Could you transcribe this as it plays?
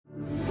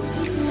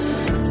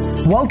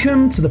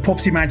Welcome to the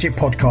Property Magic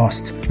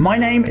Podcast. My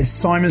name is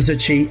Simon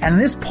Zucci, and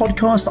in this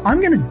podcast, I'm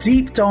going to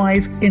deep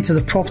dive into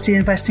the property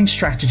investing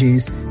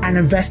strategies and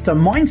investor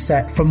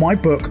mindset for my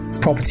book,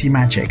 Property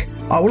Magic.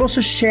 I will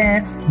also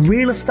share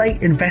real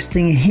estate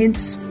investing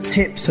hints,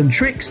 tips, and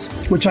tricks,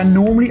 which I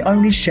normally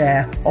only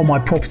share on my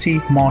Property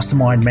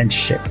Mastermind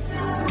mentorship.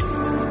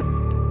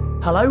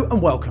 Hello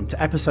and welcome to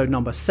episode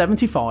number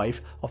 75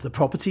 of the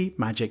Property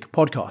Magic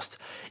Podcast.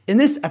 In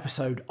this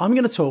episode, I'm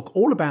going to talk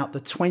all about the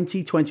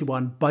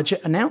 2021 budget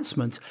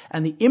announcement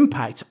and the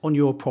impact on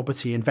your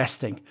property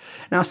investing.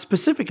 Now,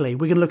 specifically,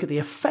 we're going to look at the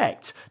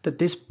effect that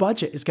this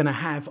budget is going to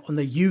have on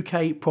the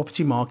UK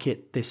property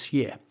market this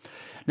year.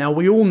 Now,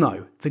 we all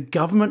know the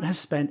government has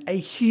spent a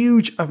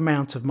huge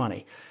amount of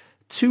money,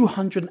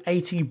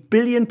 £280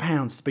 billion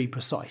to be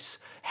precise,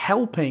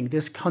 helping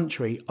this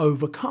country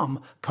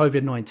overcome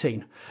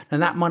COVID-19.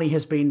 And that money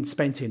has been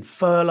spent in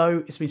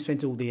furlough, it's been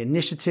spent on all the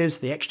initiatives,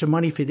 the extra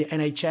money for the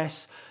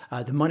NHS,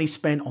 the money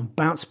spent on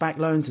bounce back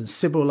loans and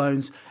CBIL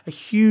loans. A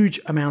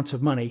huge amount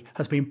of money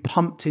has been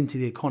pumped into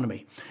the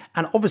economy.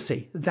 And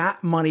obviously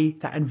that money,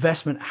 that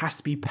investment has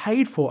to be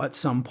paid for at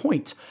some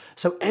point.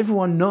 So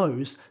everyone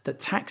knows that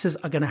taxes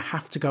are going to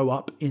have to go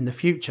up in the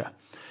future.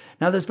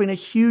 Now, there's been a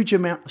huge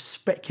amount of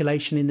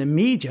speculation in the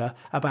media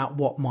about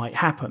what might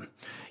happen.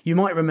 You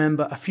might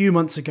remember a few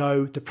months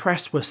ago, the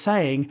press were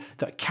saying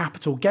that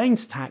capital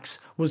gains tax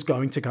was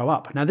going to go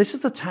up. Now, this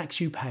is the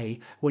tax you pay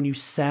when you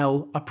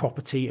sell a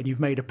property and you've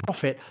made a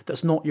profit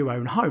that's not your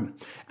own home.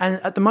 And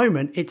at the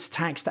moment, it's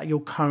taxed at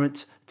your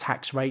current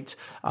tax rate.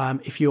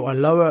 If you're a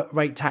lower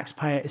rate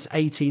taxpayer, it's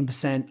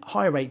 18%,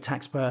 higher rate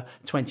taxpayer,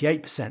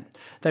 28%.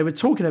 They were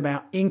talking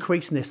about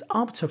increasing this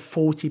up to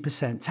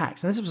 40%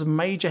 tax. And this was a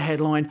major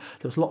headline.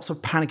 There was lots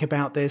of panic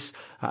about this.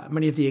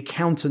 Many of the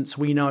accountants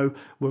we know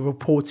were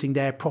reporting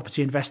their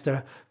property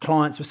investor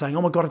clients were saying,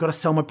 oh my God, I've got to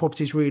sell my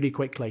properties really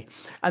quickly.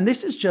 And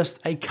this is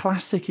just a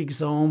classic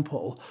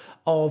example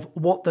of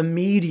what the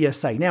media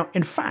say. Now,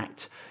 in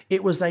fact,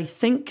 it was a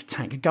think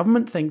tank, a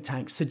government think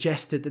tank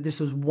suggested that this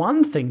was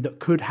one thing that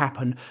could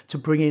happen to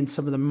bring in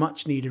some of the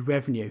much needed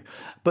revenue.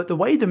 But the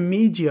way the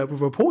media were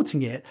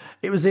reporting it,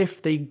 it was as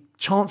if the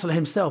Chancellor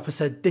himself has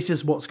said, this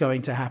is what's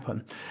going to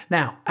happen.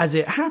 Now, as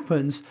it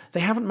happens, they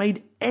haven't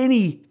made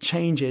any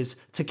changes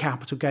to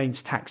capital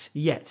gains tax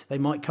yet. They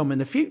might come in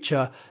the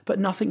future, but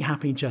nothing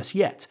happening just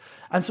yet.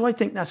 And so I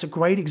think that's a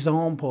great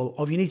example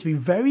of you need to be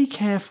very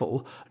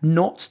careful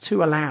not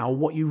to allow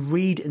what you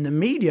read in the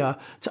media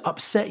to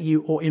upset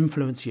you or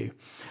influence you.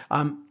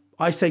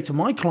 I say to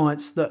my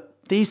clients that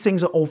these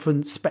things are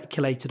often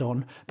speculated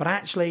on, but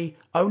actually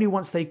only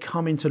once they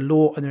come into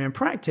law and they're in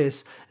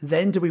practice,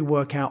 then do we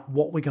work out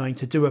what we're going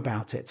to do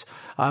about it.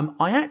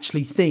 I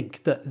actually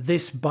think that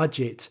this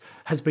budget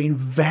has been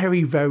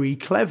very, very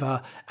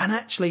clever, and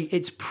actually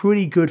it's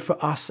pretty good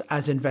for us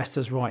as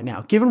investors right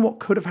now. Given what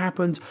could have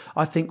happened,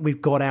 I think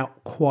we've got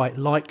out quite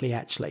lightly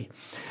actually.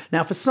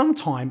 Now, for some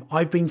time,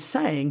 I've been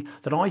saying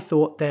that I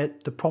thought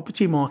that the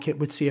property market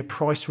would see a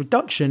price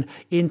reduction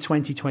in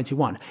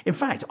 2021. In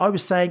fact, I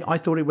was saying I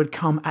thought it would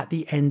come at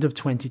the end of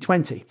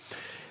 2020.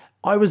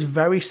 I was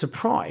very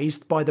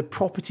surprised by the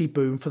property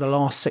boom for the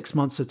last 6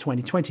 months of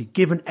 2020,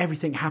 given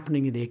everything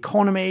happening in the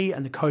economy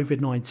and the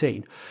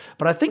COVID-19.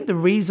 But I think the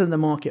reason the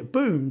market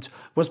boomed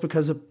was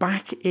because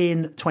back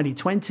in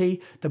 2020,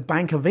 the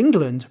Bank of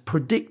England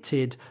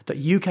predicted that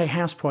UK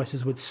house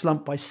prices would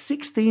slump by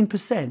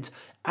 16%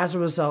 as a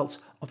result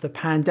of the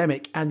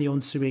pandemic and the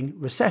ensuing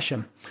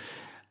recession.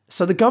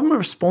 So the government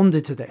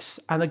responded to this,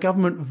 and the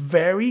government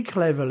very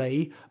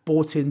cleverly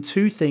brought in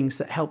two things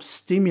that helped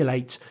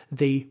stimulate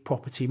the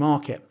property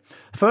market.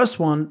 First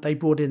one, they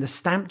brought in the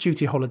stamp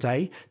duty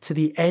holiday to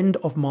the end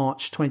of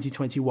March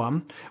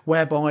 2021,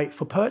 whereby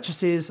for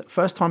purchases,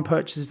 first-time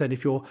purchases, then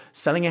if you're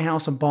selling a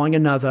house and buying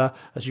another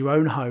as your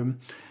own home,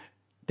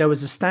 there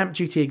was a stamp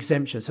duty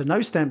exemption, so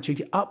no stamp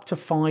duty up to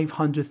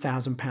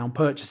 £500,000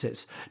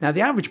 purchases. Now,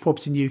 the average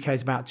property in the UK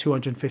is about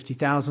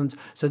 £250,000,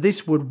 so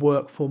this would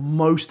work for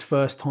most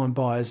first-time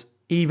buyers,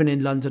 even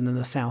in London and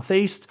the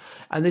southeast,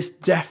 and this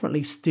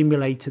definitely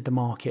stimulated the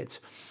market.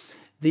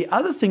 The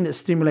other thing that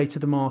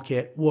stimulated the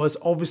market was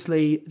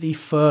obviously the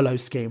furlough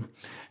scheme.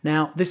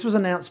 Now, this was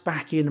announced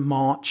back in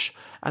March,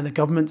 and the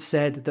government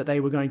said that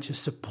they were going to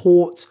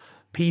support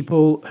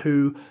people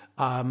who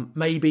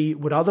maybe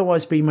would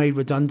otherwise be made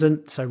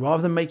redundant. So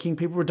rather than making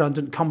people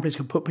redundant, companies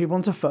could put people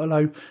onto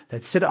furlough,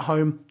 they'd sit at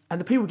home, and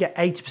the people would get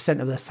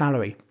 80% of their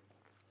salary.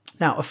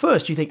 Now, at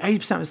first, you think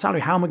 80% of the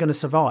salary, how am I going to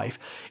survive?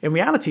 In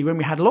reality, when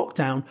we had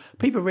lockdown,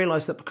 people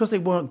realized that because they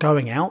weren't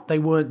going out, they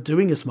weren't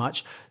doing as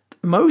much,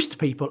 most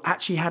people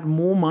actually had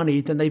more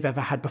money than they've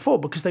ever had before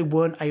because they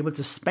weren't able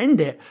to spend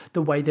it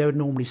the way they would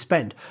normally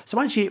spend. So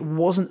actually it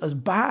wasn't as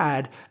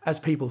bad as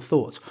people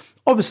thought.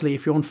 Obviously,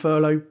 if you're on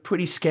furlough,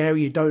 pretty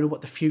scary. You don't know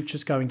what the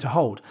future's going to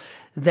hold.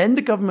 Then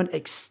the government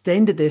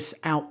extended this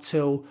out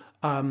till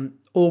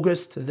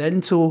August,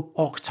 then till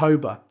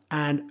October.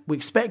 and we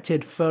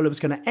expected furlough was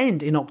going to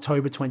end in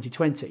October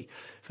 2020.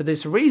 For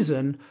this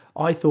reason,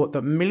 I thought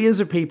that millions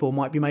of people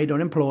might be made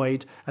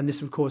unemployed, and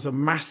this would cause a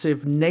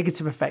massive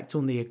negative effect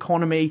on the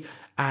economy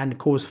and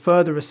cause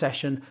further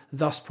recession,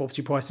 thus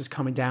property prices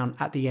coming down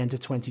at the end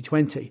of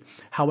 2020.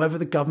 However,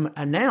 the government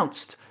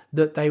announced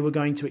that they were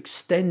going to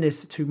extend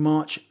this to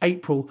March,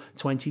 April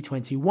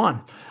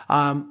 2021.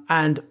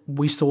 And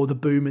we saw the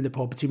boom in the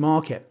property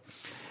market.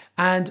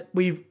 And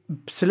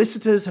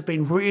solicitors have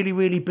been really,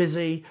 really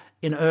busy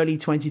in early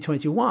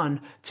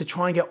 2021 to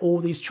try and get all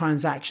these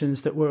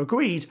transactions that were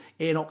agreed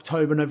in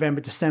October,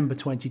 November, December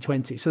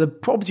 2020. So the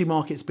property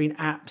market's been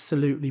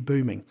absolutely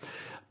booming.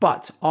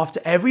 But after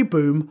every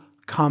boom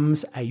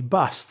comes a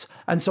bust.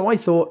 And so I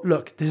thought,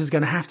 look, this is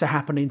going to have to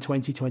happen in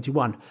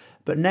 2021.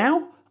 But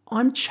now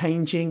I'm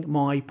changing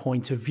my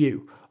point of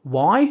view.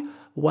 Why?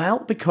 Well,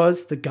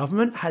 because the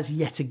government has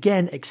yet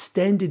again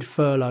extended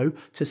furlough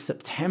to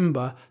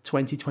September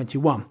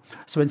 2021.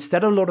 So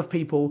instead of a lot of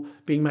people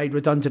being made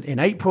redundant in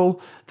April,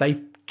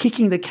 they're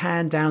kicking the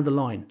can down the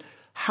line.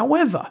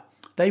 However,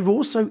 they've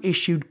also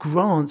issued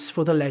grants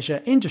for the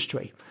leisure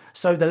industry.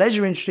 So the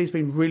leisure industry has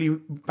been really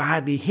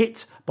badly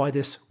hit by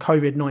this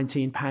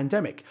COVID-19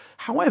 pandemic.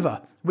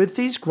 However, with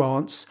these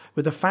grants,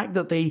 with the fact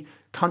that the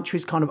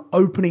country's kind of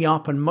opening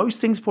up and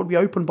most things probably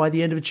open by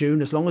the end of June,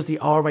 as long as the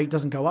R rate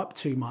doesn't go up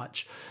too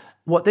much.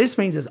 What this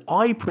means is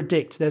I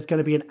predict there's going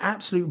to be an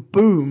absolute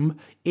boom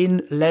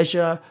in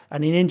leisure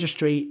and in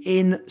industry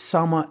in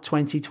summer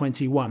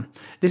 2021.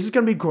 This is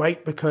going to be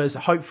great because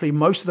hopefully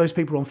most of those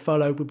people on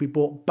furlough will be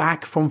brought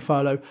back from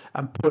furlough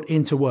and put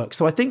into work.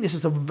 So I think this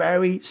is a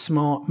very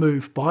smart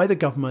move by the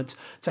government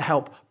to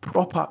help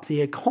prop up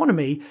the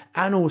economy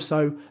and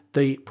also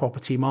the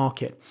property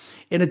market.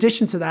 In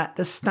addition to that,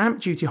 the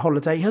stamp duty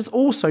holiday has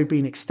also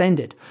been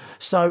extended.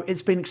 So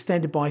it's been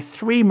extended by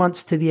 3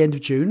 months to the end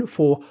of June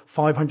for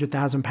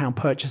 £500,000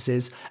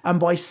 purchases and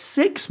by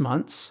 6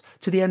 months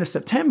to the end of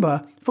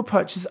September for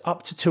purchases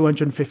up to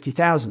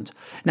 £250,000.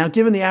 Now,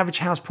 given the average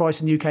house price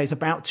in the UK is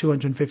about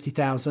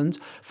 £250,000,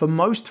 for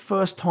most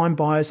first-time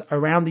buyers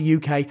around the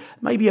UK,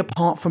 maybe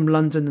apart from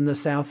London and the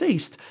South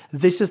East,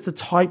 this is the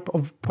type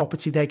of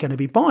property they're going to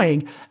be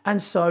buying,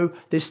 and so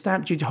this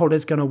stamp duty holiday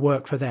is going to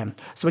work for them.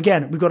 So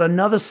again, we've got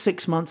another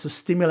 6 months of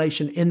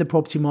stimulation in the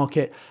property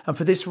market, and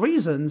for this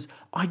reasons,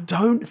 I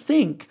don't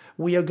think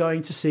we are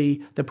going to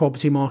see the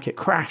property market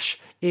crash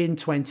in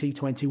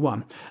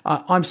 2021.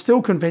 I'm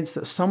still convinced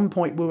that at some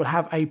point we will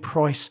have a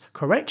price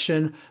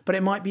correction, but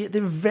it might be at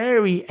the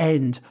very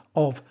end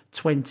of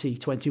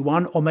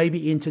 2021 or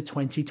maybe into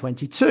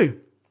 2022.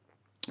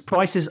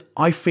 Prices,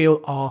 I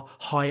feel, are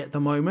high at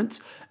the moment,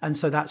 and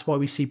so that's why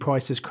we see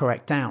prices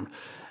correct down.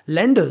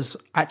 Lenders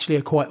actually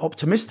are quite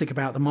optimistic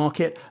about the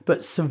market,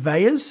 but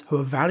surveyors who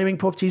are valuing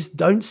properties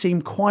don't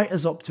seem quite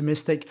as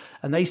optimistic,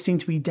 and they seem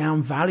to be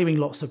downvaluing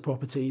lots of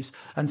properties.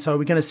 And so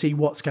we're going to see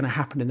what's going to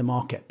happen in the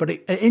market. But an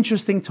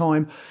interesting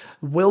time.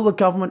 Will the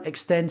government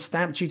extend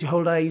stamp duty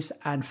holidays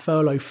and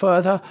furlough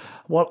further?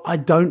 Well, I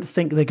don't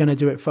think they're going to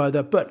do it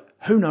further, but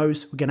who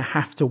knows? We're going to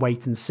have to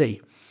wait and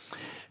see.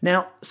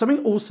 Now,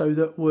 something also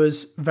that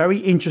was very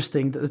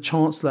interesting that the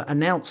Chancellor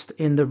announced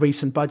in the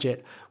recent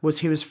budget was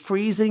he was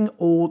freezing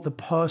all the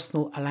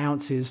personal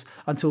allowances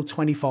until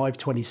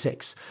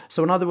 25-26.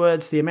 So in other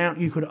words, the amount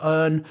you could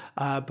earn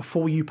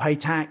before you pay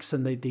tax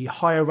and the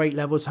higher rate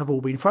levels have all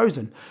been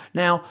frozen.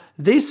 Now,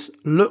 this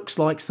looks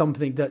like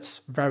something that's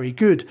very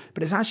good,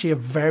 but it's actually a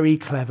very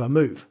clever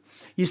move.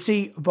 You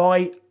see,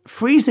 by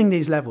freezing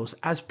these levels,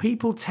 as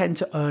people tend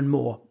to earn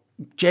more,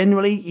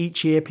 generally,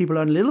 each year, people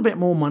earn a little bit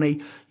more money,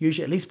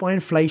 usually at least by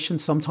inflation,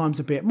 sometimes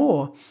a bit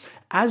more.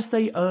 As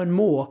they earn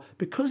more,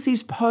 because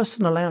these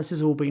personal allowances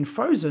have all been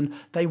frozen,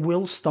 they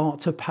will start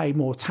to pay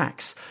more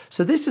tax.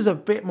 So this is a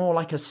bit more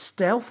like a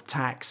stealth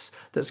tax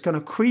that's going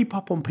to creep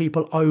up on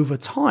people over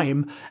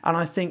time. And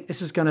I think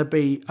this is going to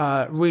be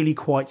really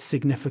quite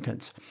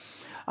significant.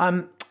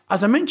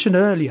 As I mentioned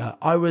earlier,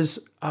 I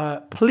was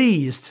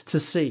pleased to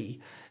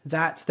see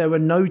that there were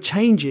no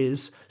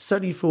changes,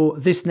 certainly for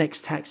this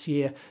next tax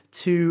year,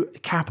 to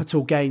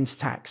capital gains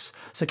tax.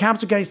 So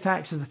capital gains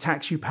tax is the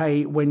tax you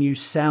pay when you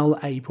sell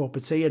a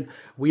property. And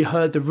we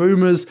heard the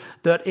rumours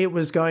that it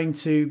was going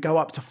to go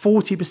up to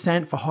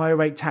 40% for higher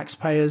rate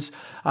taxpayers.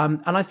 And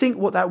I think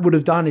what that would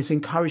have done is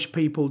encourage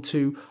people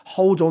to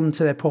hold on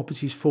to their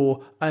properties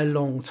for a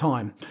long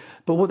time.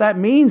 But what that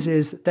means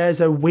is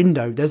there's a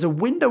window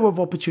of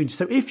opportunity.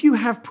 So if you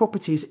have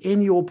properties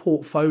in your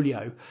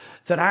portfolio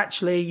that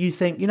actually you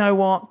think, you know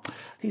what,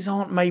 these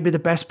aren't maybe the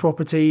best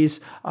properties,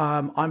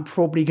 I'm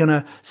probably going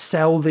to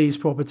sell these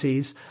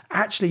properties.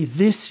 Actually,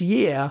 this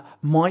year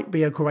might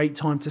be a great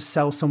time to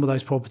sell some of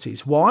those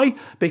properties. Why?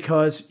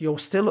 Because you're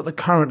still at the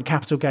current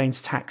capital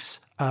gains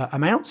tax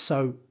amounts,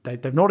 so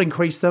they've not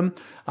increased them.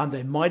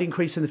 They might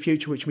increase in the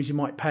future, which means you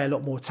might pay a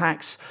lot more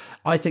tax.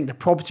 I think the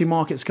property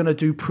market's going to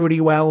do pretty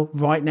well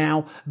right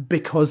now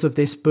because of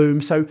this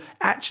boom. So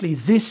actually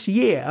this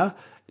year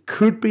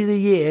could be the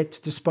year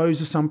to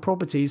dispose of some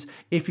properties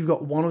if you've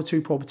got 1 or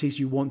 2 properties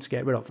you want to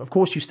get rid of. Of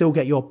course, you still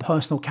get your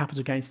personal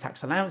capital gains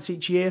tax allowance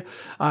each year.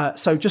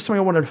 So just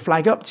something I wanted to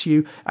flag up to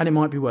you, and it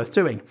might be worth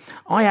doing.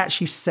 I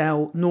actually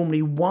sell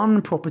normally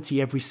 1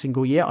 property every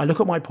single year. I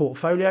look at my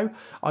portfolio.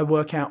 I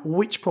work out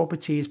which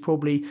property is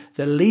probably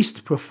the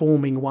least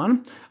performing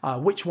one,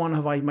 which one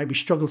have I maybe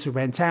struggled to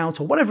rent out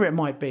or whatever it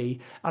might be.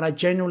 And I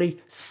generally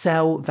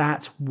sell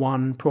that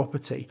 1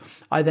 property.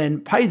 I then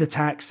pay the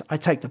tax. I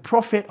take the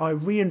profit. I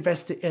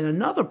reinvest it in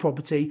another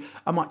property,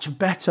 a much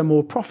better,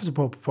 more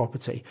profitable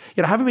property.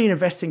 Having been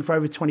investing for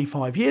over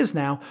 25 years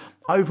now,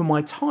 over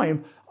my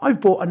time, I've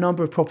bought a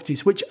number of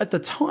properties which at the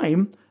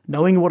time,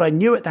 knowing what I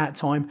knew at that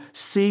time,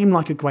 seemed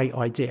like a great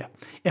idea.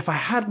 If I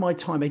had my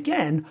time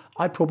again,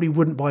 I probably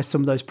wouldn't buy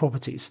some of those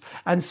properties.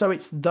 And so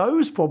it's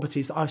those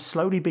properties I've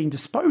slowly been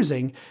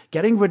disposing,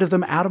 getting rid of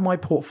them out of my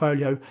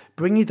portfolio,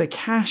 bringing the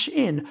cash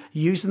in,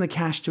 using the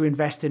cash to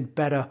invest in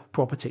better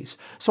properties.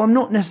 So I'm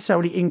not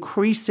necessarily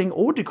increasing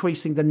or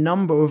decreasing the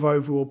number of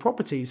overall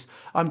properties.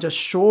 I'm just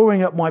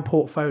shoring up my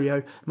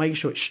portfolio, making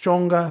sure it's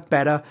stronger,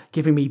 better,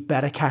 giving me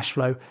better cash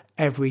flow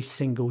every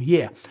single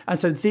year. And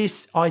so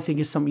this, I think,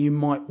 is something you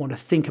might want to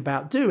think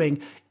about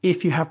doing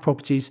if you have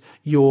properties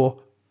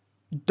you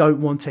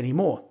don't want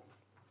anymore.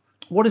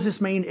 What does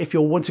this mean if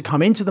you want to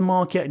come into the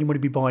market and you want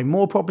to be buying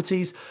more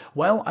properties?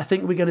 Well, I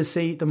think we're going to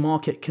see the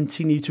market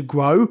continue to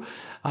grow.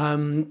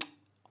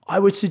 I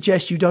would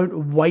suggest you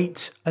don't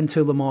wait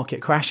until the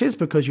market crashes,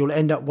 because you'll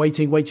end up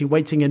waiting,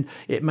 and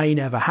it may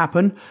never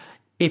happen.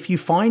 If you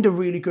find a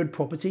really good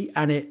property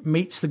and it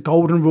meets the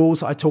golden rules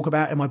that I talk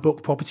about in my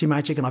book, Property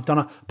Magic, and I've done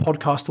a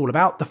podcast all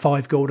about the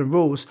 5 golden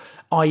rules,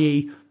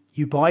 i.e.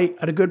 you buy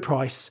at a good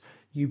price,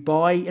 you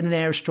buy in an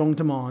area of strong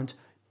demand,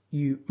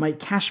 you make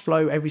cash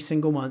flow every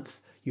single month,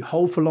 you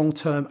hold for long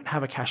term and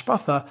have a cash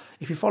buffer.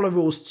 If you follow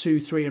rules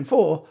 2, 3, and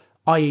 4,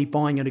 i.e.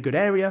 buying in a good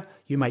area,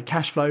 you make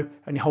cash flow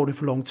and you hold it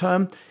for long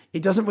term,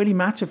 it doesn't really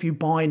matter if you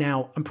buy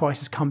now and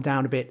prices come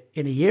down a bit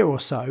in a year or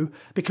so,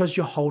 because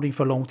you're holding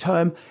for long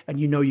term and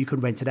you know you can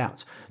rent it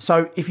out.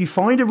 So if you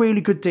find a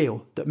really good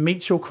deal that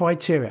meets your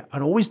criteria,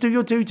 and always do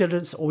your due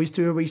diligence, always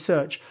do your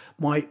research,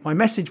 my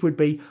message would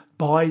be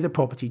buy the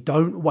property,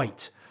 don't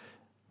wait.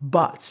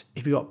 But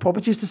if you've got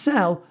properties to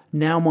sell,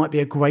 now might be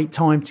a great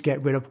time to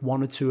get rid of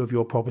 1 or 2 of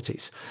your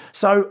properties.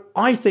 So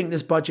I think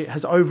this budget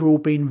has overall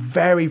been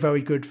very,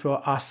 very good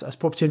for us as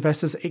property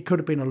investors. It could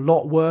have been a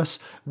lot worse.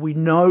 We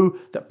know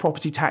that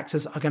property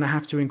taxes are going to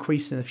have to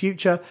increase in the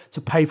future to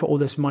pay for all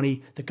this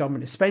money the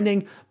government is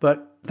spending.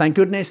 But thank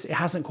goodness it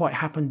hasn't quite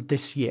happened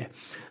this year.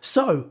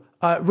 So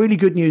really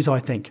good news,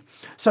 I think.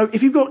 So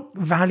if you've got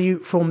value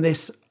from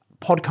this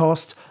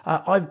podcast,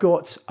 I've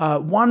got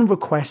 1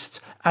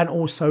 request and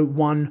also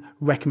 1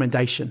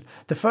 recommendation.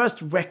 The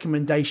first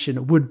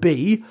recommendation would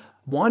be,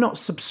 why not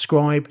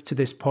subscribe to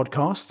this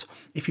podcast?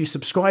 If you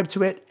subscribe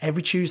to it,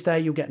 every Tuesday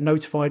you'll get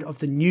notified of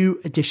the new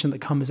edition that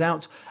comes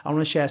out. I want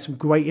to share some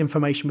great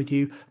information with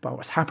you about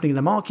what's happening in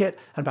the market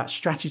and about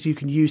strategies you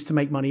can use to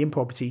make money in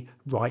property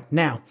right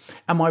now.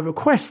 And my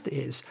request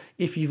is,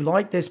 if you've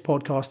liked this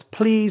podcast,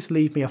 please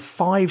leave me a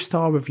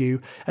 5-star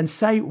review and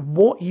say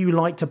what you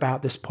liked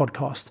about this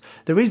podcast.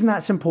 The reason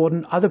that's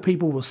important, other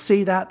people will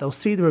see that, they'll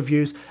see the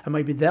reviews, and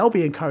maybe they'll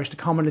be encouraged to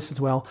come and listen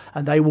as well,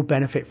 and they will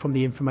benefit from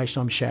the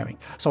information I'm sharing.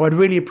 So I'd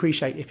really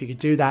appreciate if you could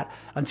do that.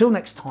 Until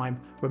next time,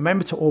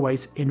 remember to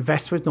always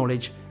invest with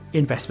knowledge,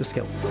 invest with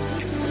skill.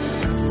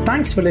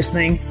 Thanks for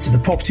listening to the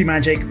Property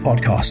Magic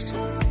podcast.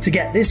 To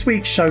get this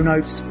week's show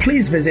notes,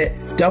 please visit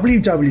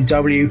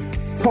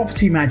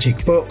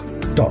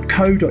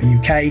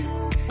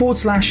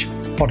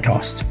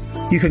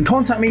www.propertymagicbook.co.uk/podcast. You can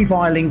contact me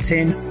via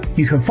LinkedIn,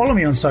 you can follow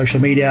me on social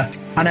media,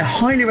 and I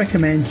highly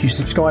recommend you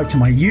subscribe to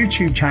my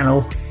YouTube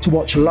channel to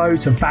watch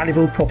loads of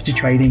valuable property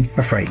trading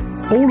for free.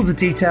 All of the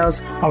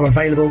details are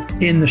available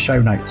in the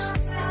show notes.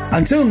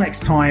 Until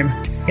next time,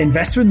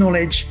 invest with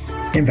knowledge,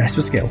 invest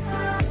with skill.